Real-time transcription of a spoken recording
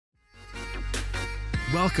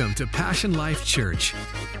Welcome to Passion Life Church.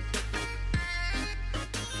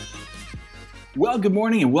 Well, good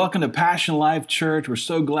morning and welcome to Passion Life Church. We're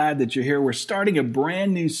so glad that you're here. We're starting a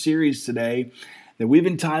brand new series today that we've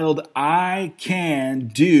entitled, I Can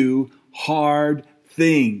Do Hard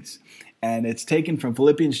Things. And it's taken from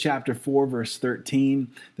Philippians chapter 4, verse 13.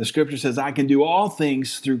 The scripture says, I can do all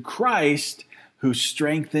things through Christ who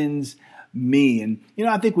strengthens me. And,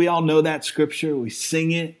 I think we all know that scripture. We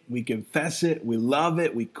sing it, we confess it, we love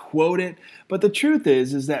it, we quote it. But the truth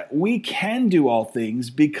is that we can do all things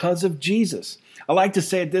because of Jesus. I like to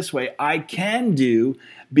say it this way, I can do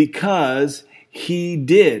because He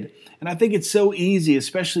did. And I think it's so easy,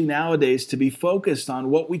 especially nowadays, to be focused on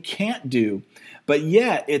what we can't do. But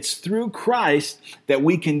yet, it's through Christ that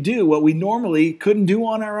we can do what we normally couldn't do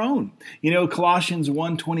on our own. Colossians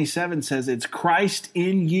 1:27 says, it's Christ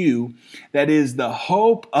in you that is the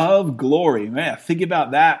hope of glory. Man, think about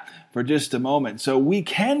that for just a moment. So we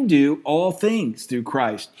can do all things through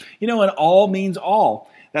Christ. And all means all.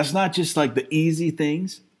 That's not just like the easy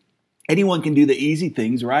things. Anyone can do the easy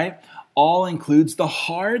things, right? All includes the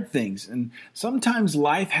hard things. And sometimes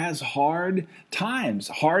life has hard times,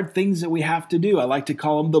 hard things that we have to do. I like to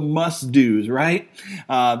call them the must-dos, right?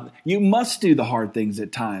 You must do the hard things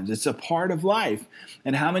at times. It's a part of life.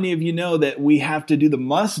 And how many of you know that we have to do the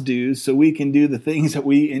must-dos so we can do the things that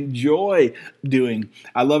we enjoy doing?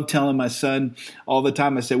 I love telling my son all the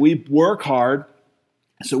time, I say, we work hard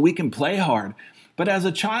so we can play hard. But as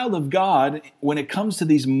a child of God, when it comes to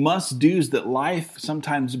these must-dos that life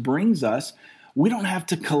sometimes brings us, we don't have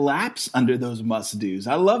to collapse under those must-dos.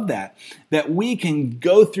 I love that we can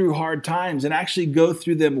go through hard times and actually go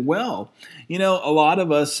through them well. A lot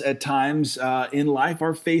of us at times in life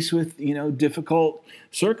are faced with, difficult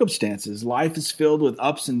circumstances. Life is filled with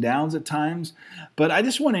ups and downs at times. But I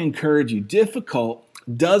just want to encourage you, difficult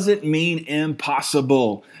doesn't mean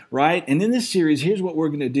impossible, right? And in this series, here's what we're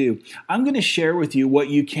going to do. I'm going to share with you what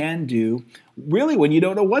you can do really when you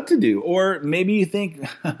don't know what to do. Or maybe you think,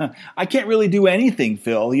 I can't really do anything,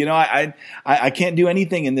 Phil. I can't do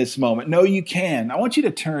anything in this moment. No, you can. I want you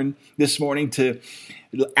to turn this morning to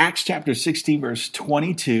Acts chapter 16, verse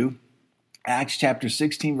 22. Acts chapter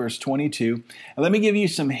 16, verse 22. And let me give you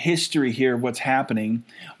some history here of what's happening.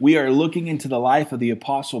 We are looking into the life of the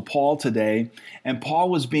Apostle Paul today, and Paul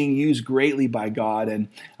was being used greatly by God. And,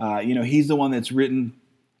 he's the one that's written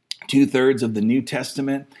 2/3 of the New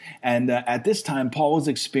Testament. And at this time, Paul was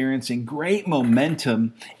experiencing great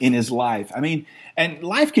momentum in his life. And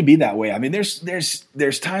life could be that way.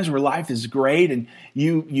 There's times where life is great and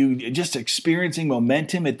you just experiencing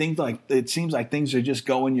momentum and it seems like things are just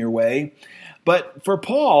going your way. But for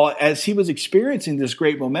Paul, as he was experiencing this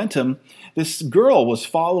great momentum, this girl was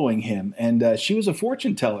following him, and she was a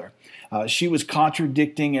fortune teller. She was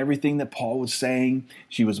contradicting everything that Paul was saying.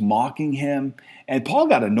 She was mocking him. And Paul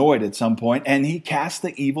got annoyed at some point, and he cast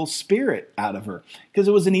the evil spirit out of her because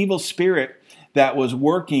it was an evil spirit that was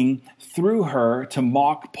working through her to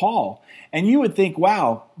mock Paul. And you would think,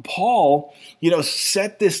 wow, Paul,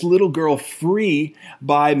 set this little girl free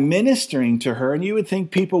by ministering to her, and you would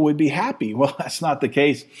think people would be happy. Well, that's not the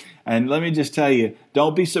case. And let me just tell you,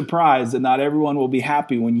 don't be surprised that not everyone will be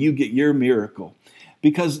happy when you get your miracle.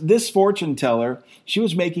 Because this fortune teller, she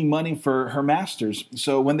was making money for her masters.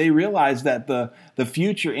 So when they realized that the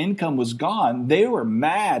future income was gone, they were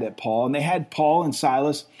mad at Paul, and they had Paul and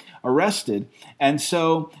Silas arrested. And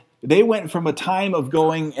so they went from a time of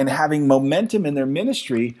going and having momentum in their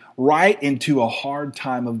ministry right into a hard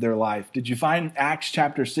time of their life. Did you find Acts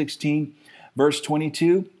chapter 16, verse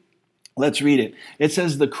 22? Let's read it. It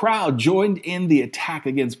says, the crowd joined in the attack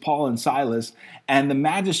against Paul and Silas, and the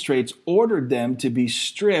magistrates ordered them to be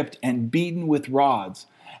stripped and beaten with rods.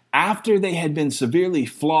 After they had been severely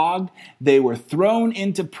flogged, they were thrown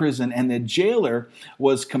into prison, and the jailer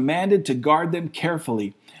was commanded to guard them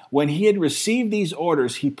carefully. When he had received these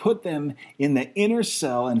orders, he put them in the inner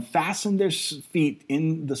cell and fastened their feet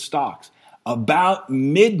in the stocks. About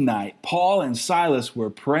midnight, Paul and Silas were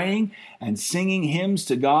praying and singing hymns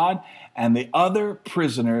to God, and the other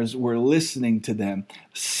prisoners were listening to them.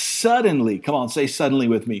 Suddenly, come on, say suddenly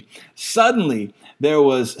with me. Suddenly, there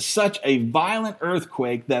was such a violent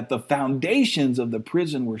earthquake that the foundations of the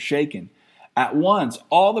prison were shaken. At once,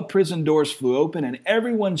 all the prison doors flew open and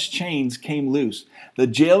everyone's chains came loose. The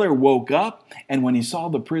jailer woke up, and when he saw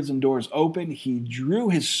the prison doors open, he drew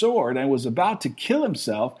his sword and was about to kill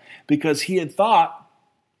himself because he had thought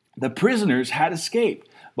the prisoners had escaped.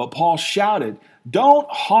 But Paul shouted, "Don't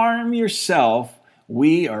harm yourself.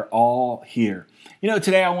 We are all here."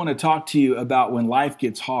 Today I want to talk to you about when life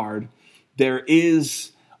gets hard, there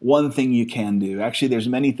is one thing you can do. Actually, there's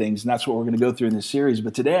many things, and that's what we're going to go through in this series.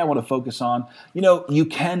 But today I want to focus on, you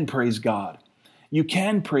can praise God. You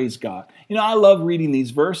can praise God. I love reading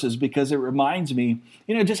these verses because it reminds me,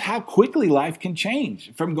 just how quickly life can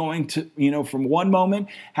change from going to, from one moment,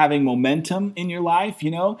 having momentum in your life.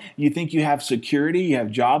 You think you have security, you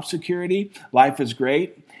have job security, life is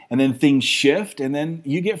great. And then things shift, and then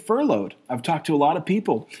you get furloughed. I've talked to a lot of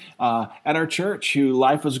people at our church who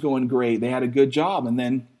life was going great. They had a good job, and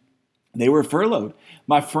then they were furloughed.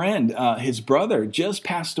 My friend, his brother, just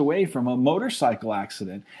passed away from a motorcycle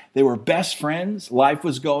accident. They were best friends. Life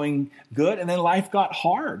was going good, and then life got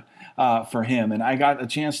hard for him. And I got a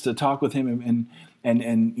chance to talk with him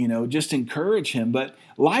and just encourage him. But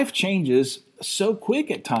life changes so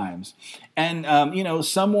quick at times. And,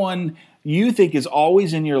 someone you think is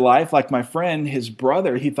always in your life, like my friend, his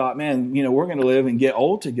brother, he thought, man, we're going to live and get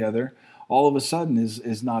old together. All of a sudden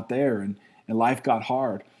is not there, and life got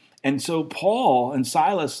hard. And so Paul and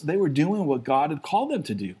Silas, they were doing what God had called them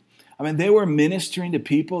to do. I mean, they were ministering to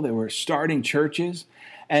people. They were starting churches.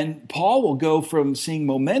 And Paul will go from seeing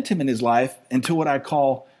momentum in his life into what I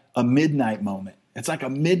call a midnight moment. It's like a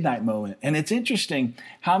midnight moment. And it's interesting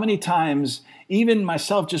how many times, even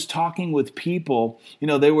myself just talking with people,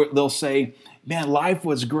 they'll say, man, life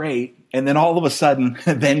was great. And then all of a sudden,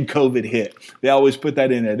 then COVID hit. They always put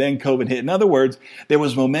that in there. Then COVID hit. In other words, there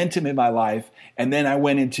was momentum in my life. And then I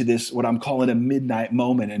went into this, what I'm calling a midnight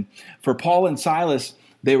moment. And for Paul and Silas,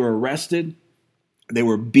 they were arrested. They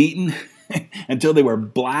were beaten until they were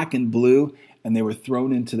black and blue. And they were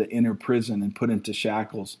thrown into the inner prison and put into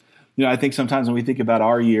shackles. I think sometimes when we think about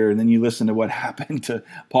our year and then you listen to what happened to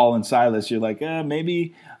Paul and Silas, you're like,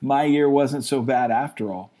 maybe my year wasn't so bad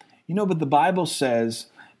after all. But the Bible says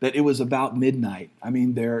that it was about midnight. I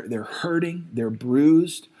mean, they're hurting, they're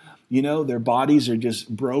bruised, their bodies are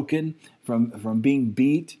just broken from being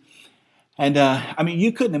beat. And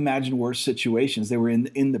you couldn't imagine worse situations. They were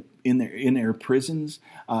in their prisons.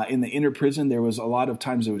 In the inner prison, there was a lot of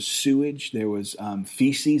times there was sewage. There was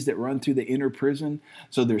feces that run through the inner prison.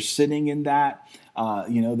 So they're sitting in that.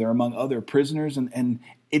 They're among other prisoners, and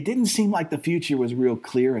it didn't seem like the future was real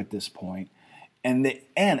clear at this point. And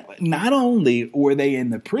not only were they in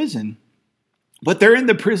the prison, but they're in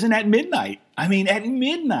the prison at midnight. I mean, at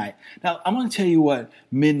midnight. Now, I'm going to tell you what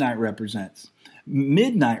midnight represents.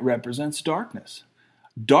 Midnight represents darkness.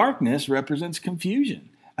 Darkness represents confusion.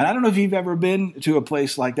 And I don't know if you've ever been to a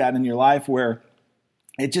place like that in your life where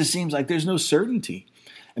it just seems like there's no certainty.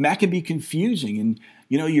 And that can be confusing. And,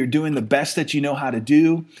 you're doing the best that you know how to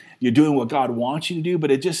do. You're doing what God wants you to do.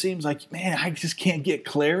 But it just seems like, man, I just can't get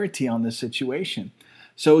clarity on this situation.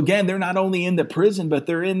 So again, they're not only in the prison, but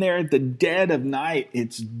they're in there at the dead of night.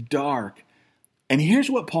 It's dark. And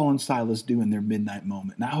here's what Paul and Silas do in their midnight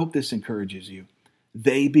moment. And I hope this encourages you.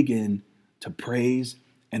 They begin to praise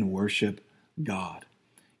and worship God.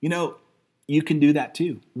 You can do that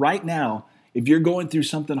too. Right now, if you're going through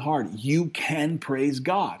something hard, you can praise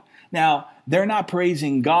God. Now, they're not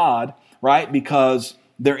praising God, right, because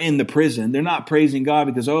they're in the prison. They're not praising God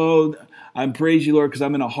because, I praise you, Lord, because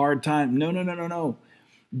I'm in a hard time. No.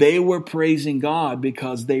 They were praising God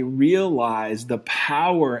because they realized the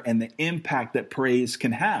power and the impact that praise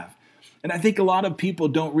can have. And I think a lot of people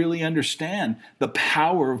don't really understand the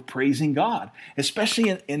power of praising God,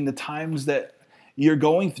 especially in the times that you're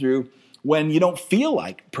going through when you don't feel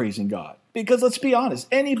like praising God. Because let's be honest,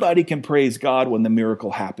 anybody can praise God when the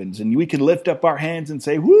miracle happens. And we can lift up our hands and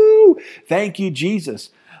say, woo, thank you,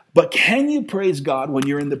 Jesus. But can you praise God when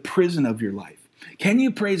you're in the prison of your life? Can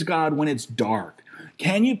you praise God when it's dark?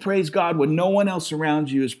 Can you praise God when no one else around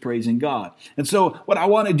you is praising God? And so what I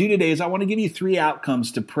want to do today is I want to give you 3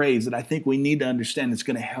 outcomes to praise that I think we need to understand that's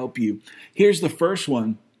going to help you. Here's the first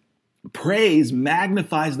one. Praise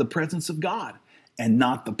magnifies the presence of God and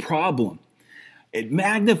not the problem. It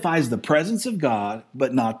magnifies the presence of God,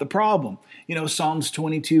 but not the problem. Psalms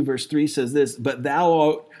 22 verse 3 says this, But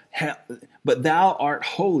thou art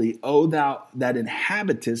holy, O thou that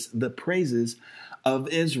inhabitest the praises of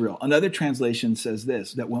Israel. Another translation says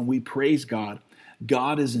this, that when we praise God,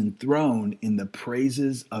 God is enthroned in the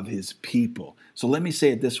praises of his people. So let me say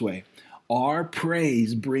it this way. Our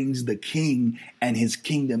praise brings the king and his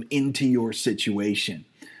kingdom into your situation.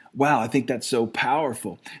 Wow, I think that's so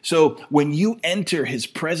powerful. So when you enter his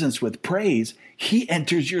presence with praise, he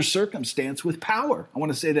enters your circumstance with power. I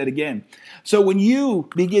want to say that again. So when you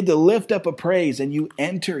begin to lift up a praise and you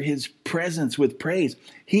enter his presence with praise,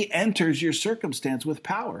 he enters your circumstance with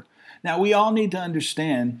power. Now, we all need to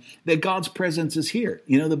understand that God's presence is here.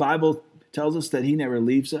 The Bible tells us that he never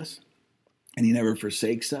leaves us and he never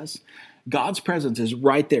forsakes us. God's presence is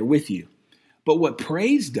right there with you. But what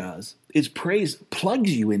praise does is praise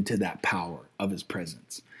plugs you into that power of his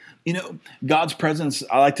presence. You know, God's presence,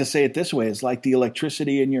 I like to say it this way, is like the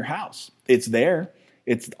electricity in your house. It's there.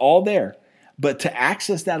 It's all there. But to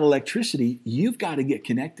access that electricity, you've got to get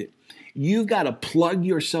connected. You've got to plug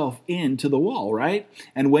yourself into the wall, right?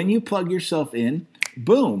 And when you plug yourself in,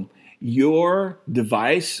 boom, your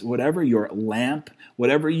device, whatever, your lamp,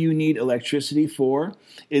 whatever you need electricity for,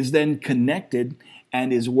 is then connected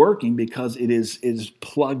and is working because it is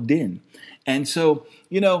plugged in. And so,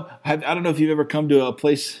 you know, I don't know if you've ever come to a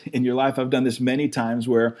place in your life, I've done this many times,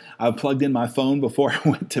 where I've plugged in my phone before I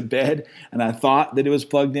went to bed, and I thought that it was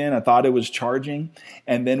plugged in. I thought it was charging.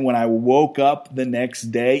 And then when I woke up the next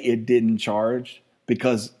day, it didn't charge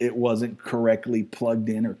because it wasn't correctly plugged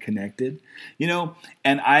in or connected. You know,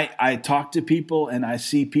 and I talk to people, and I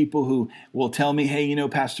see people who will tell me, hey, you know,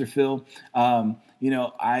 Pastor Phil, you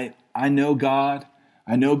know, I know God.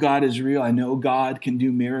 I know God is real. I know God can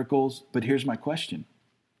do miracles. But here's my question.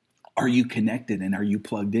 Are you connected and are you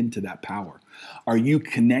plugged into that power? Are you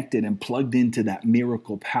connected and plugged into that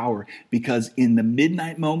miracle power? Because in the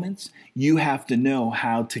midnight moments, you have to know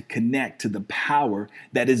how to connect to the power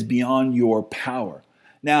that is beyond your power.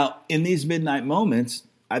 Now, in these midnight moments,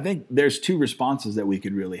 I think there's two responses that we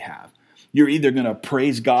could really have. You're either going to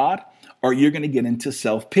praise God or you're going to get into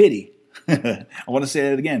self-pity. I want to say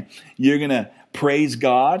that again. You're going to praise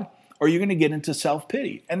God, or you're going to get into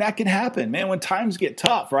self-pity. And that can happen, man. When times get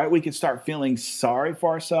tough, right? We can start feeling sorry for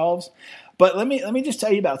ourselves. But let me just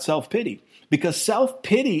tell you about self-pity, because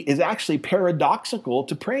self-pity is actually paradoxical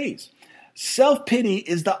to praise. Self-pity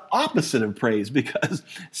is the opposite of praise, because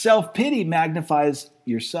self-pity magnifies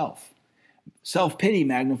yourself. Self-pity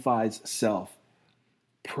magnifies self.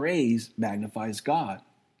 Praise magnifies God.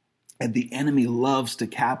 And the enemy loves to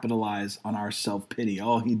capitalize on our self-pity.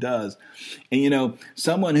 Oh, he does. And you know,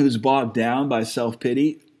 someone who's bogged down by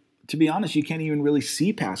self-pity, to be honest, you can't even really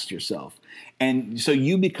see past yourself. And so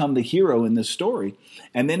you become the hero in this story.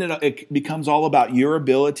 And then it becomes all about your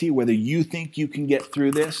ability, whether you think you can get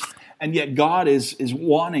through this. And yet God is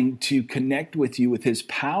wanting to connect with you with his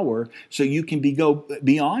power so you can go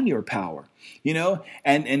beyond your power, you know,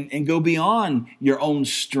 and go beyond your own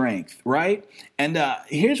strength, right? And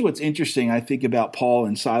here's what's interesting, I think, about Paul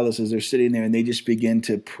and Silas as they're sitting there and they just begin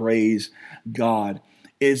to praise God,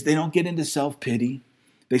 is they don't get into self-pity.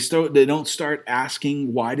 They don't start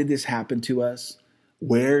asking, why did this happen to us?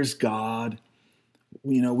 Where's God?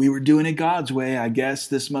 You know, we were doing it God's way. I guess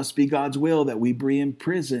this must be God's will that we be in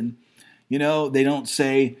prison. You know, they don't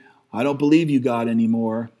say, I don't believe you, God,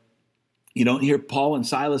 anymore. You don't hear Paul and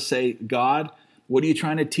Silas say, God, what are you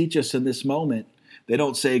trying to teach us in this moment? They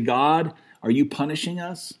don't say, God, are you punishing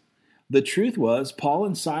us? The truth was, Paul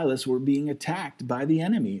and Silas were being attacked by the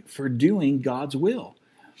enemy for doing God's will.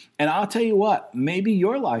 And I'll tell you what, maybe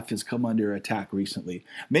your life has come under attack recently.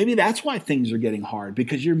 Maybe that's why things are getting hard,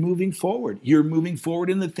 because you're moving forward. You're moving forward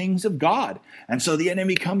in the things of God. And so the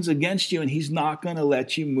enemy comes against you and he's not going to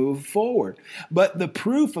let you move forward. But the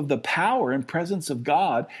proof of the power and presence of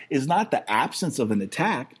God is not the absence of an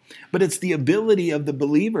attack, but it's the ability of the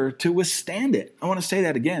believer to withstand it. I want to say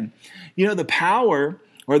that again. You know, the power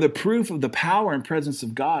or the proof of the power and presence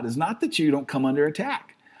of God is not that you don't come under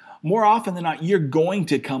attack. More often than not, you're going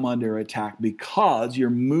to come under attack because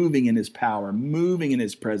you're moving in his power, moving in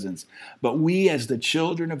his presence. But we, as the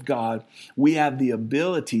children of God, we have the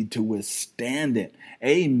ability to withstand it.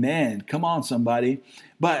 Amen. Come on, somebody.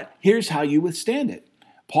 But here's how you withstand it.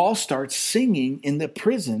 Paul starts singing in the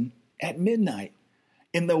prison at midnight.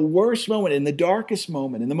 In the worst moment, in the darkest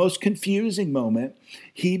moment, in the most confusing moment,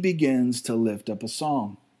 he begins to lift up a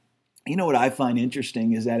song. You know what I find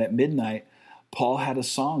interesting is that at midnight, Paul had a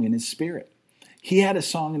song in his spirit. He had a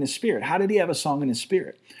song in his spirit. How did he have a song in his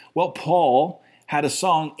spirit? Well, Paul had a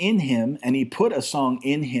song in him, and he put a song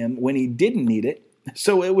in him when he didn't need it.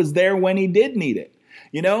 So it was there when he did need it,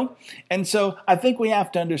 you know? And so I think we have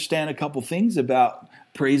to understand a couple things about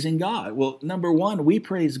praising God. Well, number one, we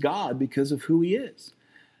praise God because of who he is.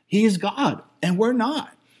 He is God, and we're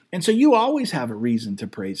not. And so you always have a reason to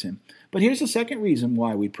praise him. But here's the second reason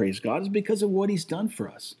why we praise God is because of what he's done for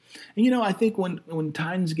us. And you know, I think when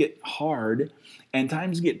times get hard and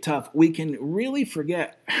times get tough, we can really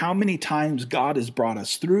forget how many times God has brought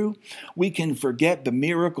us through. We can forget the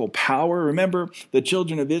miracle power. Remember the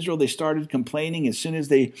children of Israel, they started complaining as soon as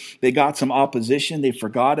they got some opposition. They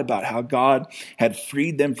forgot about how God had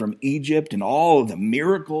freed them from Egypt and all of the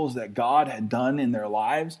miracles that God had done in their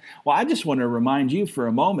lives. Well, I just want to remind you for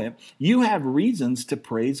a moment, you have reasons to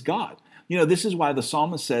praise God. You know, this is why the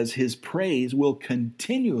psalmist says his praise will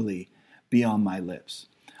continually be on my lips.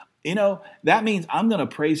 You know, that means I'm going to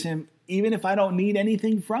praise him even if I don't need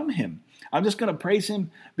anything from him. I'm just going to praise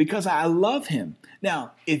him because I love him.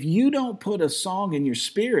 Now, if you don't put a song in your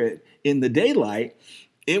spirit in the daylight,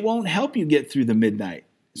 it won't help you get through the midnight.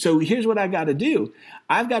 So here's what I got to do.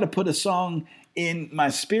 I've got to put a song in my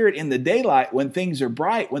spirit in the daylight when things are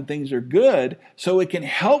bright, when things are good, so it can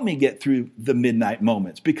help me get through the midnight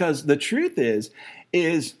moments. Because the truth is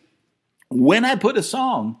when I put a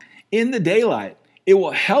song in the daylight, it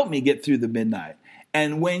will help me get through the midnight.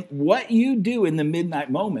 And when what you do in the midnight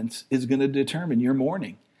moments is going to determine your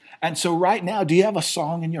morning. And so right now, do you have a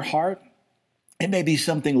song in your heart? It may be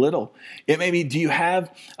something little. It may be, do you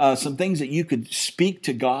have some things that you could speak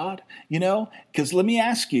to God? Because let me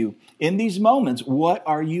ask you, in these moments, what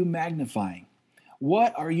are you magnifying?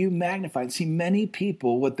 What are you magnifying? See, many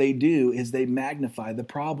people, what they do is they magnify the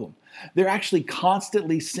problem. They're actually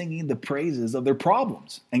constantly singing the praises of their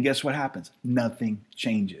problems. And guess what happens? Nothing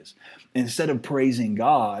changes. Instead of praising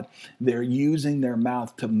God, they're using their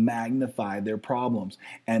mouth to magnify their problems.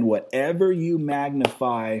 And whatever you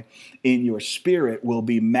magnify in your spirit will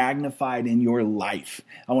be magnified in your life.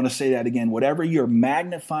 I want to say that again. Whatever you're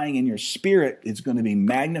magnifying in your spirit is going to be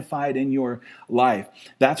magnified in your life.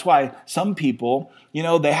 That's why some people,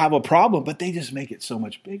 they have a problem, but they just make it so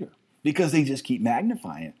much bigger because they just keep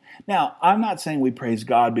magnifying it. Now, I'm not saying we praise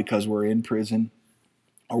God because we're in prison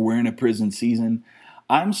or we're in a prison season.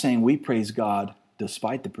 I'm saying we praise God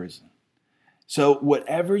despite the prison. So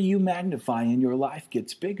whatever you magnify in your life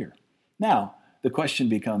gets bigger. Now, the question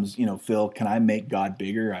becomes, Phil, can I make God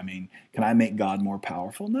bigger? Can I make God more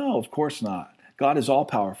powerful? No, of course not. God is all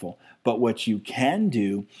powerful. But what you can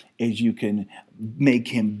do is you can make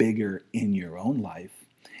him bigger in your own life.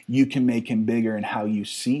 You can make him bigger in how you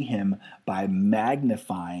see him by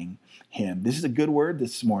magnifying him. This is a good word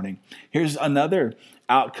this morning. Here's another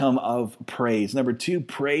outcome of praise. Number 2,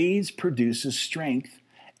 praise produces strength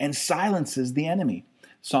and silences the enemy.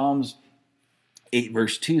 Psalms 8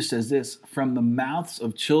 verse 2 says this, "From the mouths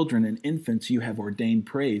of children and infants you have ordained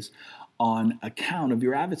praise on account of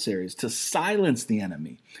your adversaries, to silence the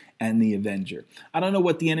enemy and the avenger." I don't know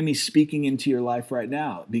what the enemy's speaking into your life right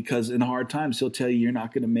now, because in hard times, he'll tell you you're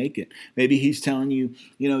not going to make it. Maybe he's telling you,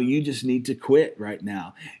 you just need to quit right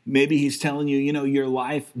now. Maybe he's telling you, your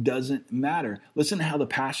life doesn't matter. Listen to how the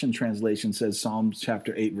Passion Translation says, Psalms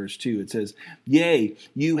chapter 8, verse 2. It says, "Yea,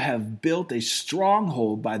 you have built a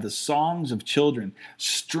stronghold by the songs of children.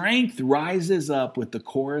 Strength rises up with the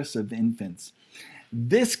chorus of infants."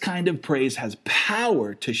 This kind of praise has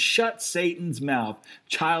power to shut Satan's mouth.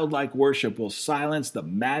 Childlike worship will silence the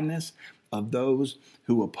madness of those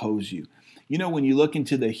who oppose you. When you look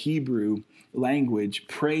into the Hebrew language,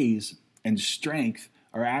 praise and strength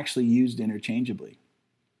are actually used interchangeably.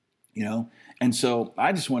 And so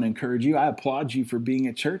I just want to encourage you. I applaud you for being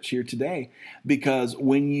at church here today, because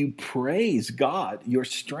when you praise God, your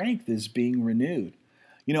strength is being renewed.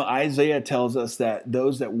 Isaiah tells us that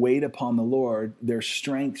those that wait upon the Lord, their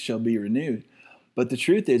strength shall be renewed. But the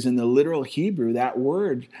truth is, in the literal Hebrew, that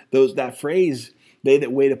word, that phrase, "they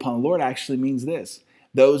that wait upon the Lord," actually means this: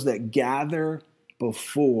 those that gather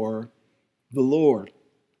before the Lord.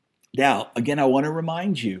 Now, again, I want to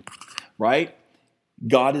remind you, right?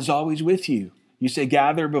 God is always with you. You say,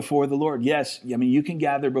 gather before the Lord. Yes, you can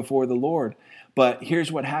gather before the Lord. But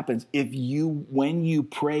here's what happens. When you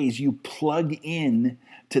praise, you plug in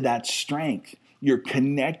to that strength. You're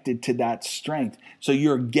connected to that strength. So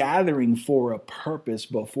you're gathering for a purpose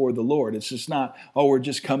before the Lord. It's just not, we're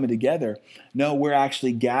just coming together. No, we're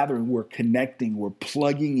actually gathering. We're connecting. We're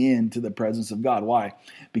plugging into the presence of God. Why?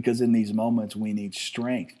 Because in these moments, we need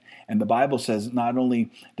strength. And the Bible says not only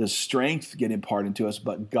does strength get imparted to us,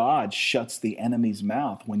 but God shuts the enemy's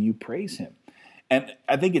mouth when you praise him. And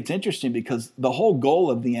I think it's interesting because the whole goal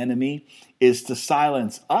of the enemy is to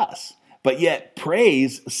silence us. But yet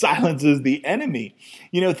praise silences the enemy.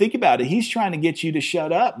 Think about it. He's trying to get you to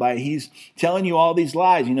shut up he's telling you all these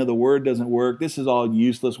lies. The word doesn't work. This is all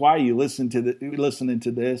useless. Why are you listening to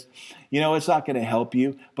this? It's not going to help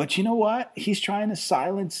you. But you know what? He's trying to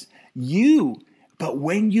silence you. But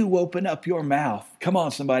when you open up your mouth, come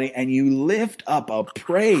on somebody, and you lift up a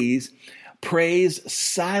praise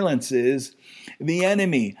silences the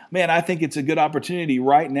enemy. Man, I think it's a good opportunity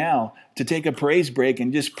right now to take a praise break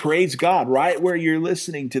and just praise God right where you're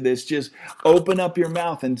listening to this. Just open up your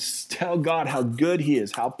mouth and tell God how good he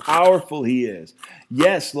is, how powerful he is.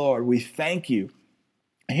 Yes, Lord, we thank you.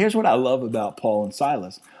 And here's what I love about Paul and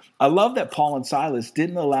Silas. I love that Paul and Silas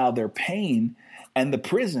didn't allow their pain and the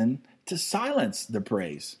prison to silence the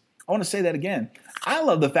praise. I want to say that again. I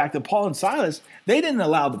love the fact that Paul and Silas, they didn't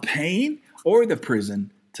allow the pain or the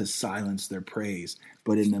prison to silence their praise.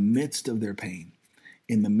 But in the midst of their pain,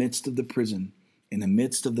 in the midst of the prison, in the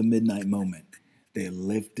midst of the midnight moment, they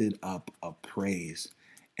lifted up a praise.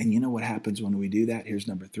 And you know what happens when we do that? Here's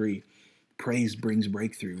number 3. Praise brings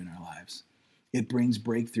breakthrough in our lives. It brings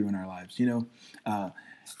breakthrough in our lives.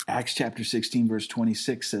 Acts chapter 16, verse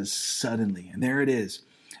 26 says, suddenly, and there it is,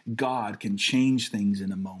 God can change things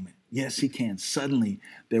in a moment. Yes, he can. Suddenly,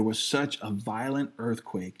 there was such a violent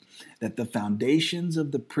earthquake that the foundations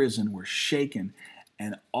of the prison were shaken,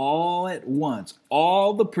 and all at once,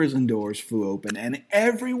 all the prison doors flew open, and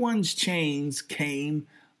everyone's chains came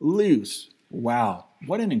loose. Wow,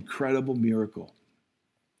 what an incredible miracle.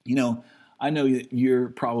 I know you're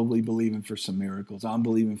probably believing for some miracles. I'm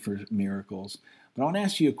believing for miracles. But I want to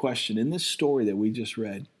ask you a question. In this story that we just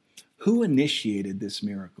read, who initiated this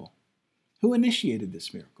miracle? Who initiated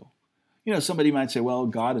this miracle? Somebody might say, well,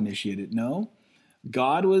 God initiated it. No,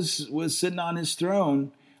 God was sitting on his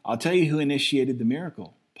throne. I'll tell you who initiated the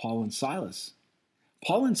miracle. Paul and Silas.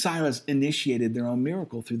 Paul and Silas initiated their own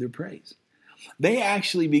miracle through their praise. They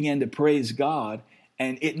actually began to praise God,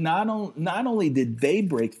 and it not only did they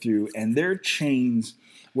break through and their chains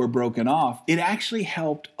were broken off, it actually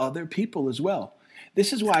helped other people as well.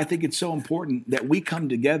 This is why I think it's so important that we come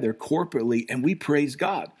together corporately and we praise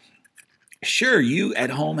God. Sure, you at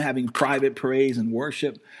home having private praise and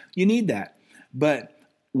worship, you need that. But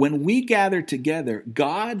when we gather together,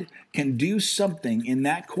 God can do something in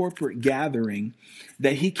that corporate gathering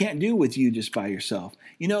that he can't do with you just by yourself.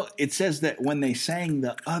 It says that when they sang,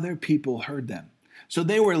 the other people heard them. So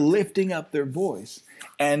they were lifting up their voice.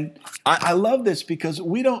 And I love this because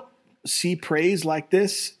we don't see praise like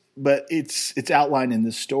this, but it's outlined in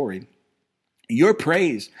this story. Your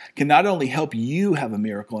praise can not only help you have a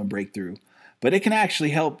miracle and breakthrough, but it can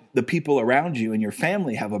actually help the people around you and your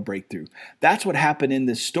family have a breakthrough. That's what happened in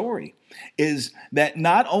this story, is that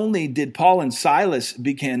not only did Paul and Silas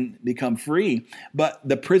become free, but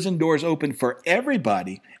the prison doors opened for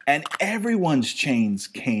everybody and everyone's chains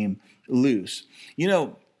came loose.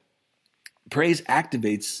 Praise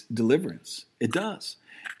activates deliverance. It does.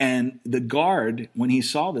 And the guard, when he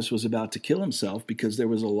saw this, was about to kill himself because there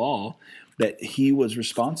was a law that he was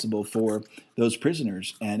responsible for those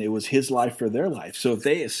prisoners, and it was his life or their life. So if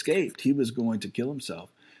they escaped, he was going to kill himself.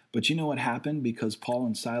 But you know what happened? Because Paul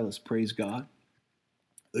and Silas praised God,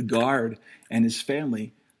 the guard and his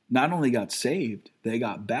family not only got saved, they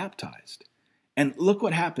got baptized. And look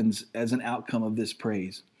what happens as an outcome of this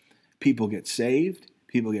praise. People get saved,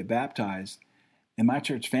 people get baptized. And my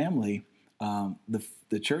church family,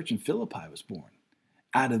 the church in Philippi was born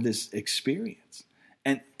out of this experience.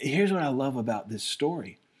 And here's what I love about this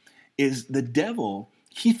story is the devil,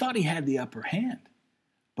 he thought he had the upper hand,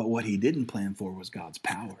 but what he didn't plan for was God's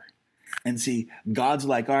power. And see, God's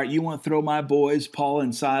like, all right, you want to throw my boys, Paul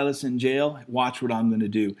and Silas, in jail? Watch what I'm going to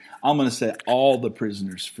do. I'm going to set all the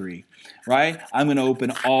prisoners free, right? I'm going to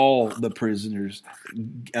open all the prisoners'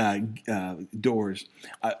 doors.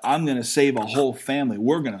 I'm going to save a whole family.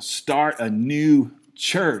 We're going to start a new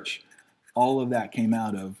church. All of that came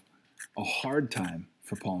out of a hard time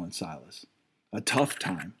for Paul and Silas, a tough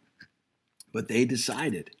time. But they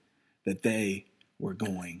decided that they were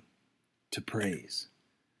going to praise.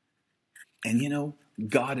 And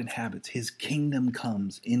God inhabits. His kingdom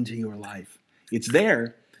comes into your life. It's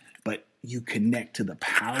there, but you connect to the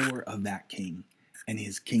power of that king and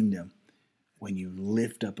his kingdom when you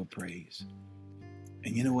lift up a praise.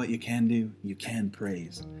 And you know what you can do? You can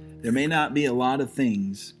praise. There may not be a lot of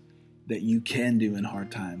things that you can do in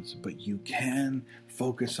hard times, but you can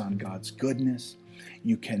focus on God's goodness.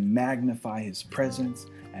 You can magnify his presence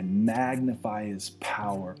and magnify his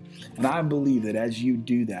power. And I believe that as you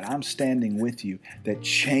do that, I'm standing with you, that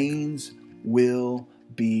chains will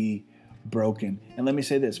be broken. And let me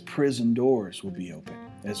say this, prison doors will be open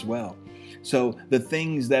as well. So the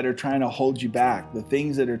things that are trying to hold you back, the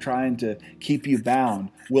things that are trying to keep you bound,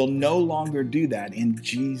 will no longer do that in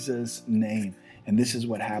Jesus' name. And this is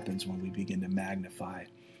what happens when we begin to magnify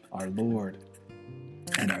our Lord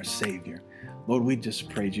and our Savior. Lord, we just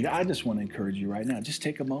praise you. I just want to encourage you right now. Just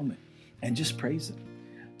take a moment and just praise him.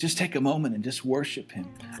 Just take a moment and just worship him.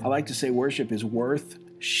 I like to say worship is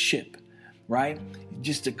worth-ship, right?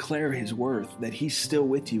 Just declare his worth, that he's still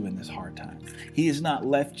with you in this hard time. He has not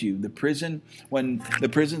left you. When the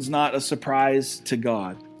prison's not a surprise to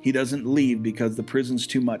God, he doesn't leave because the prison's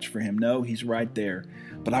too much for him. No, he's right there.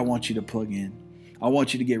 But I want you to plug in. I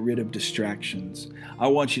want you to get rid of distractions. I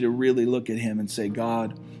want you to really look at him and say,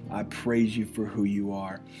 God, I praise you for who you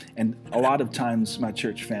are. And a lot of times, my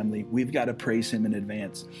church family, we've got to praise him in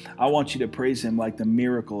advance. I want you to praise him like the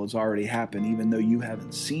miracle has already happened, even though you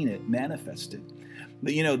haven't seen it manifested.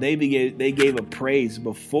 They gave a praise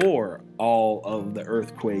before all of the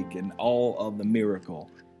earthquake and all of the miracle.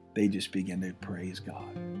 They just began to praise God.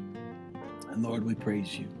 And Lord, we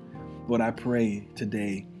praise you. Lord, I pray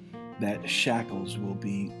today that shackles will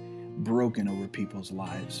be broken over people's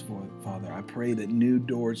lives. Father, I pray that new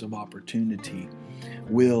doors of opportunity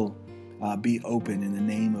will be open in the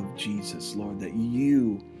name of Jesus, Lord, that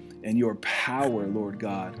you and your power, Lord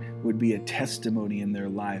God, would be a testimony in their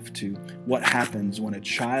life to what happens when a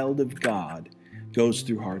child of God goes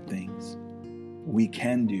through hard things. We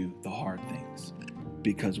can do the hard things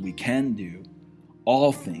because we can do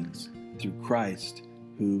all things through Christ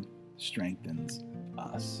who strengthens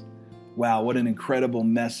us. Wow, what an incredible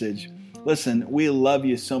message. Listen, we love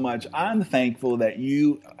you so much. I'm thankful that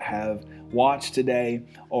you have watched today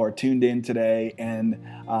or tuned in today, and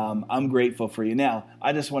I'm grateful for you. Now,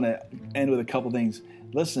 I just want to end with a couple things.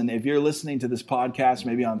 Listen, if you're listening to this podcast,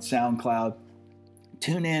 maybe on SoundCloud,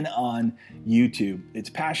 tune in on YouTube. It's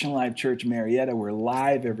Passion Life Church Marietta. We're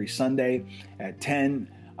live every Sunday at 10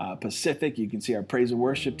 Pacific. You can see our praise and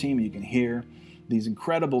worship team. You can hear these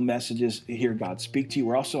incredible messages, hear God speak to you.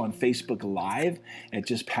 We're also on Facebook Live at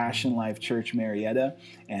just Passion Life Church Marietta.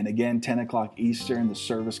 And again, 10 o'clock Eastern, the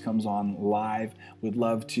service comes on live. We'd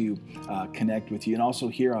love to connect with you. And also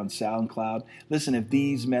here on SoundCloud. Listen, if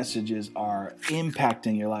these messages are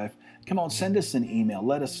impacting your life, come on, send us an email.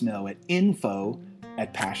 Let us know at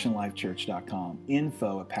info@passionlifechurch.com.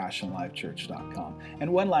 info@passionlifechurch.com.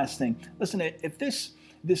 And one last thing. Listen, if this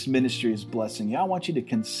ministry is blessing you, I want you to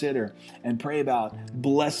consider and pray about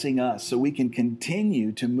blessing us so we can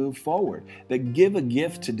continue to move forward. That give a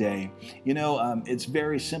gift today. It's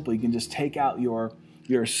very simple. You can just take out your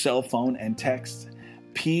cell phone and text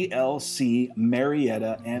PLC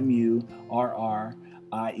Marietta, MURRIETA,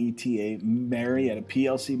 Marietta,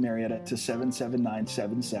 PLC Marietta to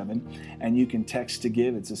 77977, and you can text to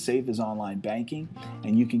give. It's as safe as online banking,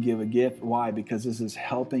 and you can give a gift. Why? Because this is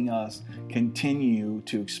helping us continue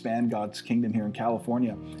to expand God's kingdom here in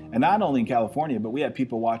California. And not only in California, but we have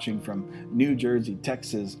people watching from New Jersey,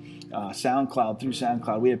 Texas, SoundCloud, through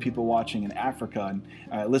SoundCloud. We have people watching in Africa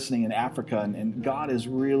and listening in Africa, and God is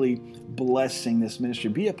really blessing this ministry.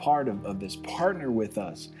 Be a part of this. Partner with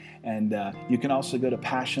us. And you can also go to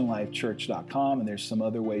PassionLifeChurch.com, and there's some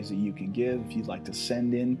other ways that you can give. If you'd like to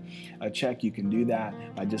send in a check, you can do that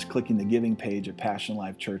by just clicking the giving page at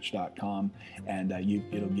PassionLifeChurch.com, and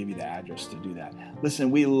it'll give you the address to do that.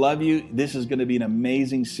 Listen, we love you. This is going to be an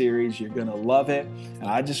amazing series. You're going to love it. And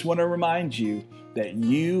I just want to remind you that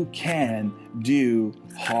you can do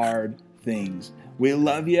hard things. We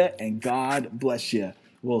love you, and God bless you.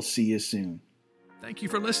 We'll see you soon. Thank you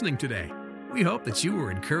for listening today. We hope that you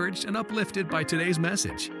were encouraged and uplifted by today's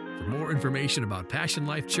message. For more information about Passion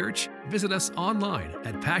Life Church, visit us online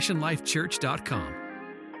at PassionLifeChurch.com.